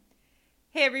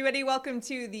Hey everybody, welcome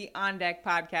to the On Deck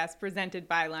podcast presented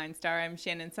by Line Star. I'm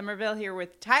Shannon Somerville here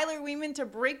with Tyler Weeman to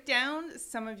break down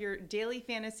some of your daily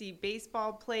fantasy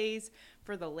baseball plays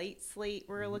for the late slate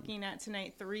we're looking at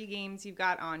tonight. 3 games you've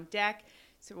got on deck.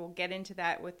 So we'll get into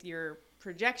that with your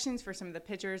projections for some of the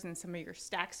pitchers and some of your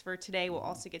stacks for today. We'll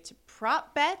also get to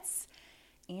prop bets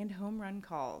and home run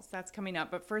calls. That's coming up.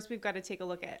 But first, we've got to take a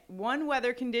look at one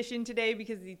weather condition today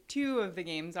because the 2 of the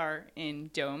games are in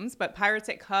domes. But Pirates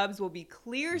at Cubs will be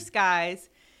clear skies,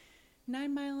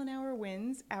 9-mile-an-hour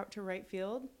winds out to right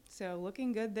field. So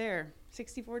looking good there.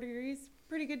 64 degrees,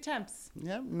 pretty good temps.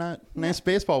 Yeah, nice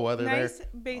baseball weather there. Nice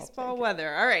baseball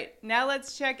weather. All right, now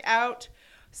let's check out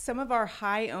some of our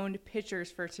high-owned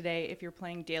pitchers for today if you're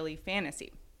playing daily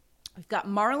fantasy. We've got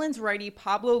Marlins righty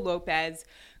Pablo Lopez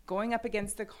going up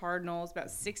against the Cardinals, about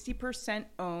 60%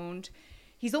 owned.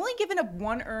 He's only given up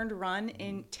 1 earned run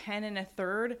in 10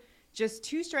 1/3, just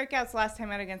 2 strikeouts last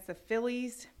time out against the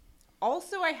Phillies.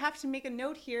 Also, I have to make a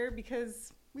note here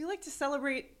because we like to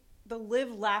celebrate the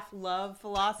live, laugh, love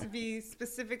philosophy,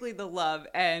 specifically the love.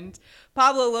 And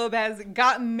Pablo Lopez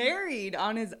got married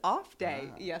on his off day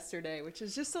yesterday, which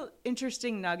is just an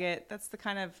interesting nugget. That's the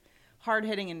kind of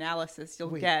hard-hitting analysis you'll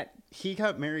get. He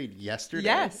got married yesterday?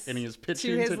 Yes. And he's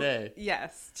pitching today?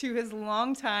 Yes, to his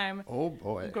longtime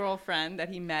girlfriend that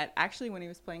he met actually when he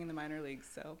was playing in the minor leagues.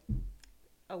 So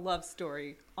a love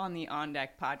story on the On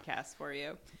Deck podcast for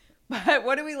you. But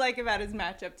what do we like about his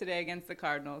matchup today against the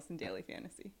Cardinals in daily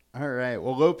fantasy? All right.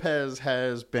 Well, Lopez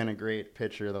has been a great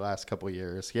pitcher the last couple of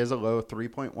years. He has a low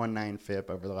 3.19 FIP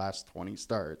over the last 20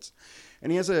 starts. And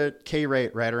he has a K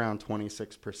rate right around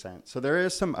 26%. So there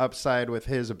is some upside with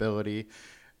his ability.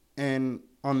 And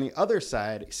on the other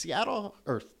side, Seattle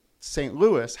or St.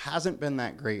 Louis hasn't been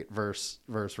that great versus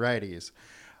righties.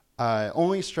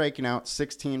 Only striking out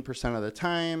 16% of the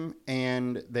time,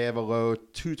 and they have a low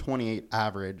 228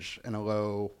 average and a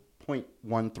low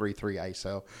 .133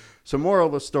 ISO. So moral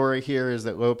of the story here is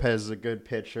that Lopez is a good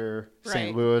pitcher. Right.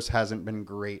 St. Louis hasn't been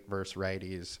great versus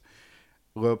righties.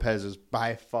 Lopez is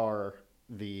by far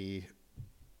the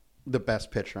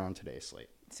best pitcher on today's slate.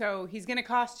 So he's going to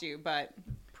cost you, but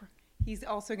he's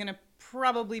also going to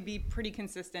probably be pretty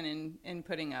consistent in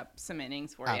putting up some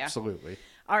innings for you. Absolutely.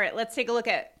 All right, let's take a look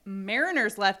at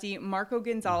Mariners lefty Marco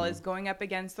Gonzalez going up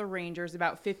against the Rangers,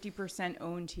 about 50%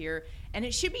 owned here. And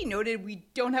it should be noted we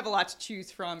don't have a lot to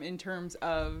choose from in terms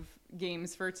of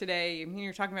games for today. I mean,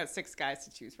 you're talking about 6 guys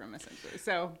to choose from, essentially.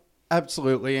 So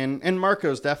absolutely. And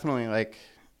Marco's definitely like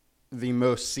the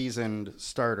most seasoned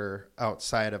starter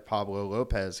outside of Pablo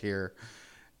Lopez here.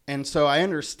 And so I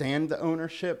understand the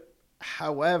ownership.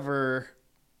 However,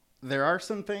 there are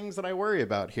some things that I worry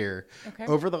about here. Okay.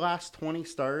 Over the last 20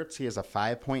 starts, he has a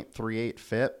 5.38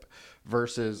 FIP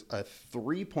versus a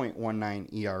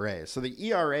 3.19 ERA. So the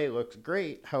ERA looks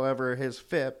great. However, his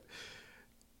FIP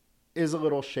is a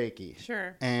little shaky.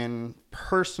 Sure. And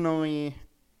personally,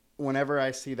 whenever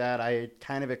I see that, I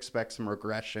kind of expect some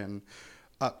regression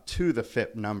up to the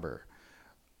FIP number.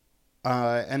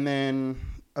 And then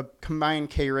a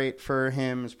combined K rate for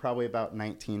him is probably about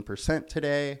 19%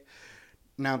 today.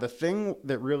 Now, the thing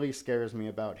that really scares me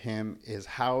about him is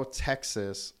how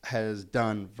Texas has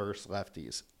done versus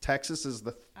lefties. Texas is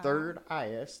the 3rd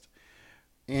highest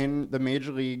in the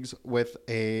major leagues with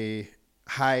a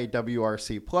high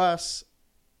WRC plus.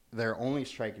 They're only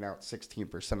striking out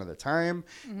 16% of the time,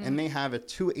 and they have a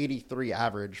 283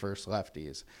 average versus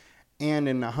lefties. And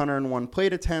in 101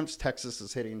 plate attempts, Texas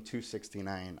is hitting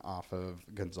 269 off of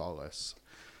Gonzalez.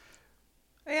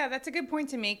 Yeah, that's a good point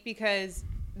to make because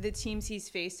the teams he's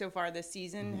faced so far this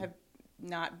season have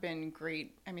not been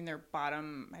great. I mean, they're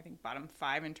bottom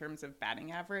 5 in terms of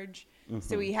batting average.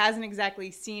 So he hasn't exactly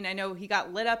seen. I know he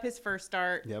got lit up his first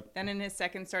start. Yep. Then in his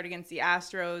second start against the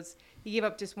Astros, he gave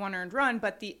up just 1 earned run,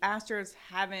 but the Astros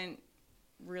haven't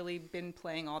really been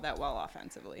playing all that well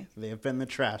offensively. They have been the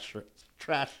trash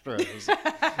throws.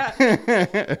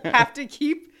 Have to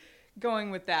keep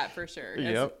going with that for sure.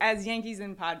 Yep. As Yankees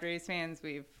and Padres fans,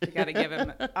 we've got to give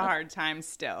him a hard time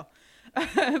still.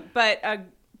 But a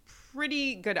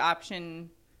pretty good option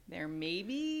there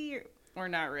maybe, or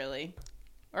not really.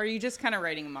 Or are you just kind of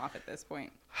writing him off at this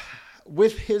point?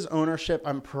 With his ownership,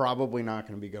 I'm probably not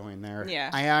going to be going there.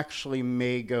 Yeah. I actually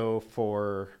may go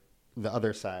for the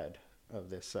other side of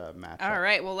this matchup. All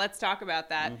right, well, let's talk about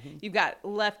that. You've got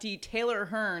lefty Taylor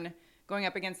Hearn going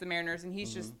up against the Mariners, and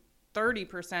he's just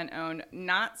 30% owned.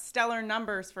 Not stellar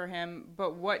numbers for him,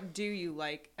 but what do you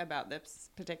like about this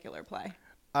particular play?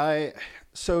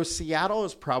 So Seattle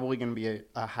is probably going to be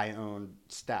a high-owned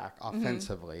stack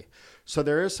offensively. So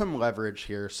there is some leverage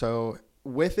here. So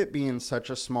with it being such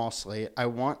a small slate, I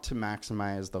want to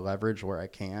maximize the leverage where I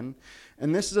can.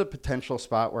 And this is a potential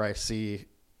spot where I see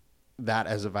that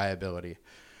as a viability.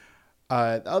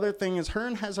 The other thing is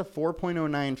Hearn has a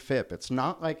 4.09 FIP. It's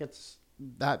not like it's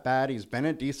that bad. He's been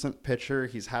a decent pitcher.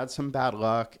 He's had some bad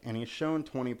luck, and he's shown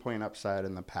 20-point upside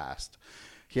in the past.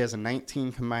 He has a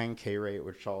 19 combined K rate,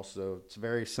 which also it's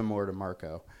very similar to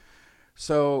Marco.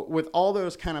 So with all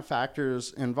those kind of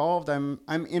factors involved, I'm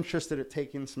interested at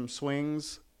taking some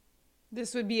swings.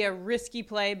 This would be a risky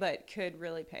play, but could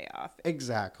really pay off.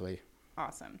 Exactly.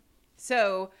 Awesome.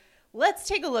 So let's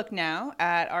take a look now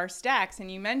at our stacks.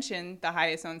 And you mentioned the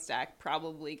highest owned stack,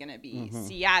 probably going to be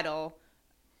Seattle.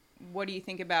 What do you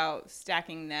think about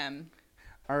stacking them?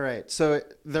 All right. So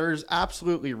there's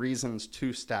absolutely reasons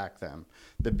to stack them.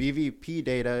 The BVP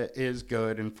data is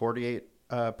good. In 48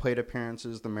 plate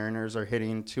appearances, the Mariners are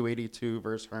hitting 282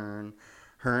 versus Hearn.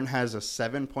 Hearn has a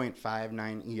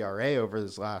 7.59 ERA over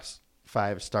his last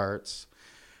 5 starts.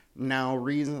 Now,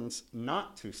 reasons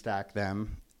not to stack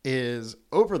them is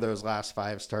over those last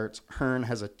 5 starts, Hearn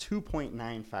has a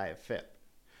 2.95 FIP.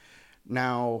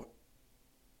 Now,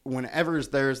 whenever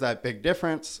there's that big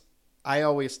difference, I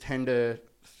always tend to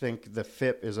think the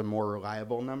FIP is a more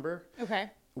reliable number. Okay.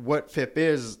 What FIP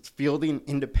is fielding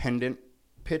independent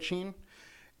pitching.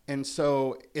 And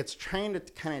so it's trying to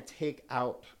kind of take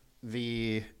out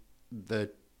the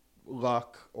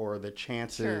luck or the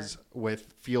chances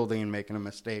with fielding making a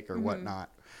mistake or whatnot.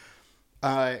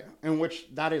 In which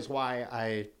that is why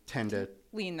I tend to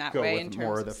lean that go way with in terms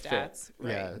more of the stats. FIP,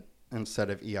 yeah, instead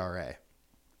of ERA.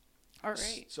 All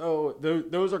right. So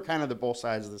those are kind of the both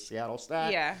sides of the Seattle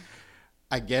stack. Yeah.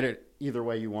 I get it either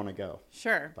way you want to go.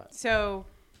 Sure. But. So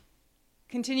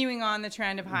continuing on the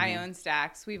trend of high-owned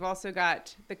stacks, we've also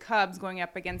got the Cubs going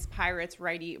up against Pirates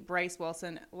righty Bryce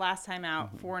Wilson. Last time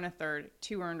out, 4 1/3,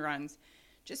 2 earned runs.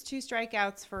 Just 2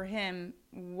 strikeouts for him.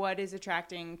 What is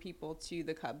attracting people to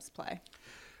the Cubs play?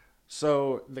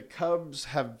 So the Cubs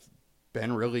have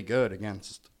been really good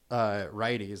against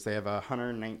righties. They have a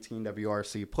 119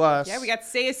 WRC plus. Yeah, we got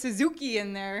Seiya Suzuki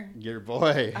in there. Your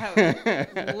boy.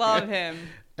 I love him.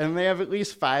 And they have at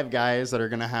least 5 guys that are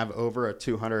going to have over a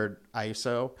 200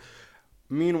 ISO.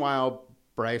 Meanwhile,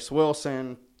 Bryce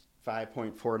Wilson,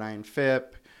 5.49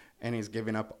 FIP, and he's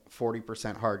giving up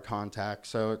 40% hard contact.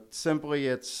 So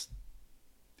simply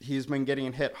he's been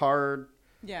getting hit hard.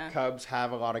 Yeah. Cubs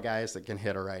have a lot of guys that can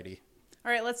hit a righty.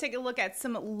 All right, let's take a look at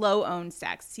some low-owned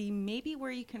stacks. See maybe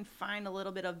where you can find a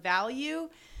little bit of value.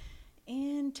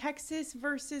 And Texas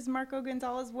versus Marco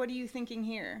Gonzalez, what are you thinking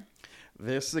here?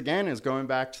 This, again, is going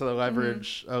back to the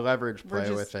leverage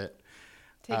play with it.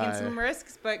 Taking some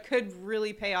risks, but could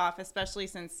really pay off, especially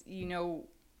since,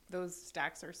 those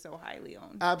stacks are so highly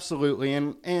owned. Absolutely.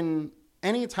 And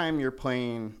anytime you're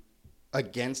playing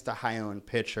against a high-owned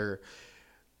pitcher,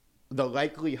 the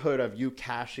likelihood of you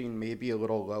cashing may be a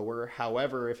little lower.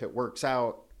 However, if it works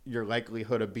out, your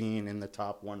likelihood of being in the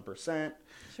top 1%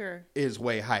 is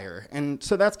way higher. And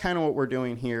so that's kind of what we're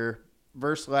doing here.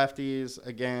 Versus lefties,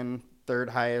 again, 3rd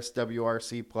highest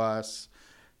WRC plus,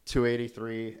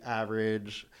 283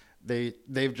 average.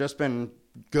 They've just been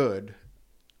good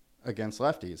against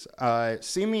lefties.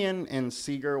 Semien and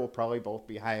Seager will probably both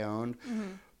be high owned,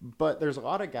 but there's a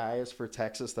lot of guys for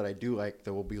Texas that I do like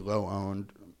that will be low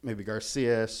owned. Maybe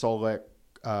Garcia, Solik,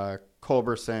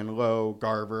 Culberson, Lowe,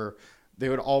 Garver. They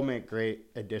would all make great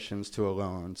additions to a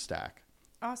low-owned stack.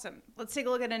 Awesome. Let's take a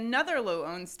look at another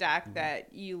low-owned stack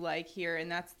that you like here,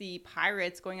 and that's the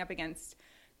Pirates going up against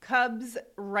Cubs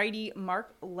righty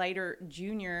Mark Leiter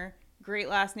Jr. Great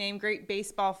last name, great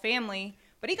baseball family,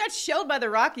 but he got shelled by the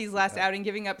Rockies last outing,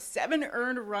 giving up 7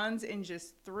 earned runs in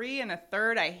just 3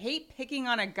 1/3. I hate picking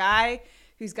on a guy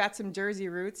who's got some Jersey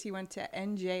roots. He went to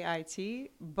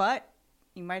NJIT, but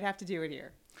you might have to do it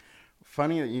here.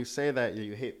 Funny that you say that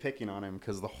you hate picking on him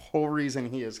because the whole reason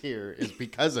he is here is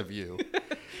because of you.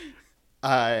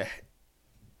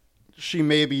 She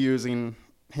may be using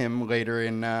him later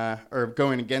or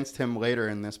going against him later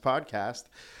in this podcast.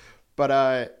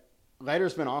 But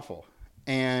Leiter's been awful.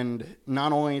 And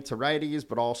not only to righties,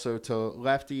 but also to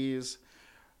lefties.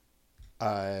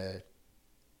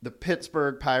 The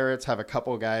Pittsburgh Pirates have a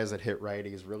couple guys that hit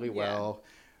righties really well.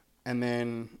 And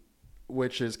then,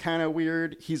 which is kind of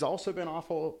weird, he's also been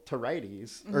awful to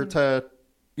righties. Or to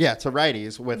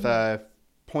righties with a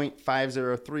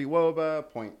 .503 WOBA,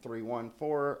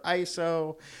 .314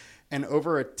 ISO, and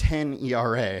over a 10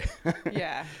 ERA.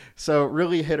 Yeah. So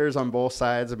really hitters on both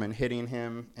sides have been hitting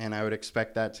him, and I would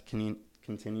expect that to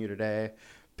continue today.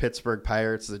 Pittsburgh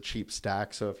Pirates is a cheap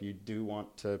stack, so if you do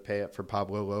want to pay it for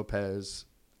Pablo Lopez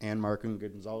and Marco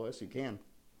Gonzalez, you can.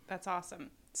 That's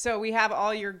awesome. So we have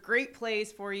all your great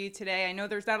plays for you today. I know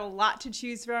there's not a lot to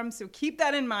choose from, so keep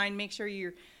that in mind. Make sure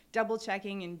you're double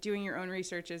checking and doing your own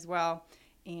research as well.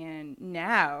 And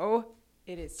now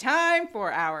it is time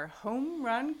for our home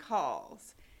run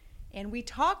calls. And we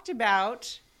talked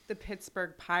about the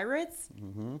Pittsburgh Pirates.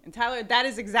 Mm-hmm. And Tyler, that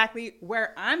is exactly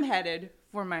where I'm headed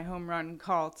for my home run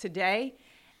call today.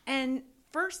 And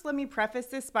first, let me preface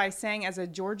this by saying, as a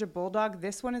Georgia Bulldog,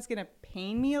 this one is going to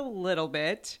pain me a little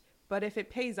bit. But if it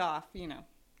pays off,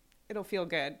 it'll feel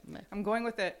good. Nice. I'm going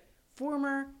with a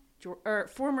former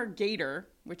Gator,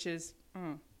 which is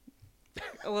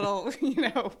a little,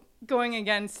 going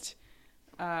against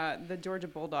the Georgia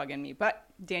Bulldog in me. But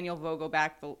Daniel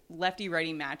Vogelbach, the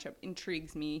lefty-righty matchup,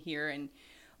 intrigues me here. And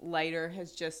Leiter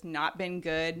has just not been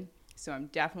good. So I'm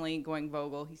definitely going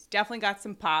Vogel. He's definitely got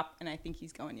some pop, and I think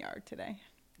he's going yard today.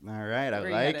 All right, I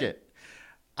like it.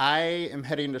 I am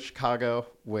heading to Chicago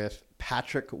with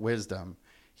Patrick Wisdom.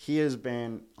 He has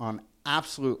been on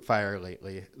absolute fire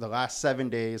lately. The last 7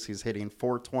 days, he's hitting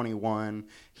 .421.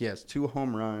 He has 2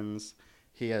 home runs.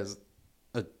 He has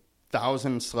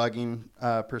 1,000 slugging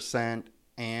percent.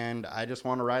 And I just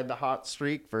want to ride the hot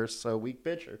streak versus a weak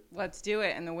pitcher. Let's do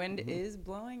it. And the wind is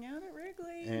blowing out at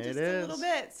Wrigley just a little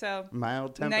bit. So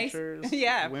mild temperatures. Nice.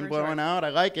 Yeah, wind blowing out. I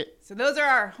like it. So those are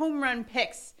our home run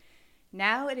picks.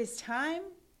 Now it is time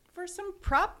for some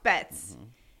prop bets. Mm-hmm.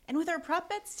 And with our prop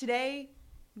bets today,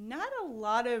 not a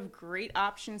lot of great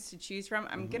options to choose from.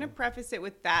 I'm going to preface it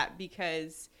with that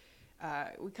because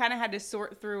we kind of had to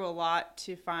sort through a lot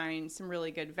to find some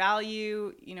really good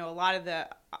value. A lot of the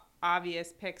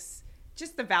obvious picks,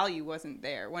 just the value wasn't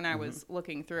there when I was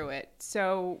looking through it.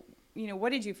 So,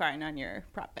 what did you find on your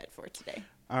prop bet for today?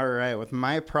 All right. With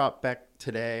my prop bet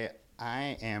today,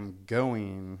 I am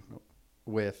going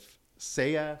with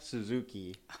Seiya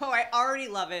Suzuki. Oh, I already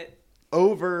love it.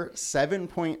 Over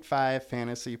 7.5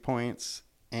 fantasy points.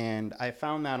 And I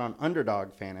found that on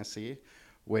Underdog Fantasy,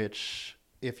 which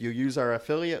if you use our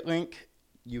affiliate link,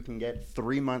 you can get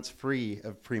 3 months free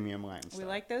of premium lines. We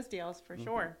like those deals for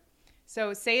sure.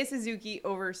 So Seiya Suzuki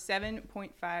over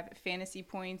 7.5 fantasy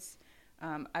points.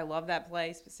 I love that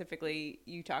play. Specifically,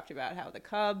 you talked about how the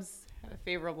Cubs have a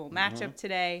favorable matchup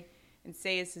today. And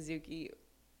Seiya Suzuki,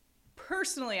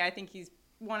 personally, I think he's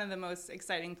one of the most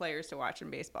exciting players to watch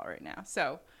in baseball right now.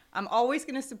 So I'm always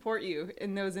going to support you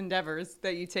in those endeavors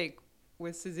that you take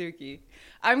with Suzuki.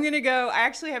 I'm going to go. I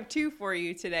actually have 2 for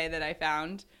you today that I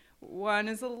found. One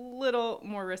is a little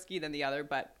more risky than the other,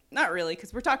 but not really,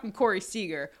 because we're talking Corey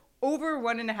Seager. Over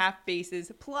 1.5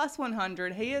 bases, plus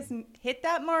 100. He has hit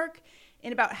that mark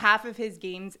in about half of his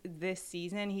games this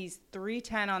season. He's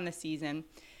 .310 on the season.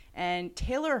 And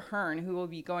Taylor Hearn, who we'll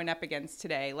be going up against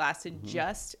today, lasted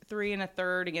just 3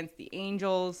 1/3 against the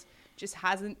Angels. Just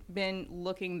hasn't been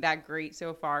looking that great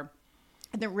so far.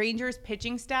 And the Rangers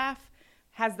pitching staff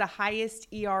has the highest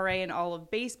ERA in all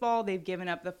of baseball. They've given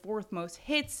up the 4th most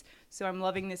hits, so I'm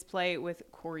loving this play with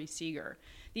Corey Seager.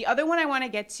 The other one I want to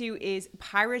get to is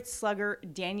Pirates slugger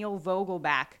Daniel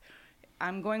Vogelbach.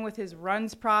 I'm going with his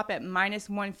runs prop at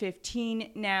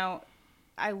 -115. Now,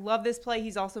 I love this play.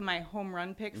 He's also my home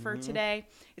run pick for today.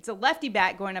 It's a lefty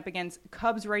bat going up against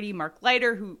Cubs righty Mark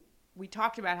Leiter, who we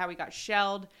talked about how he got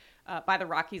shelled by the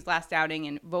Rockies last outing,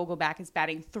 and Vogelbach is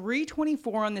batting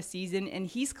 .324 on the season, and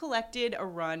he's collected a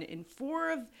run in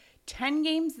 4 of 10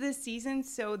 games this season.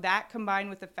 So that, combined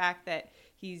with the fact that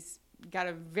he's got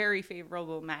a very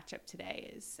favorable matchup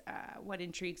today, is what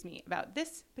intrigues me about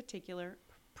this particular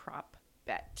prop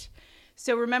bet.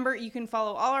 So remember, you can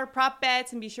follow all our prop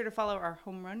bets and be sure to follow our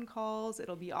home run calls.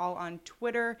 It'll be all on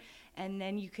Twitter. And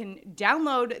then you can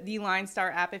download the Line Star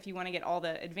app if you want to get all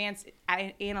the advanced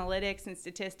analytics and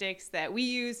statistics that we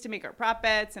use to make our prop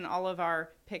bets and all of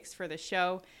our picks for the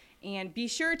show. And be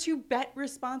sure to bet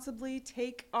responsibly,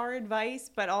 take our advice,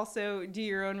 but also do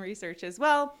your own research as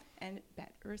well and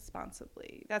bet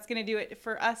responsibly. That's going to do it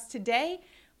for us today.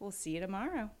 We'll see you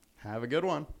tomorrow. Have a good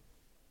one.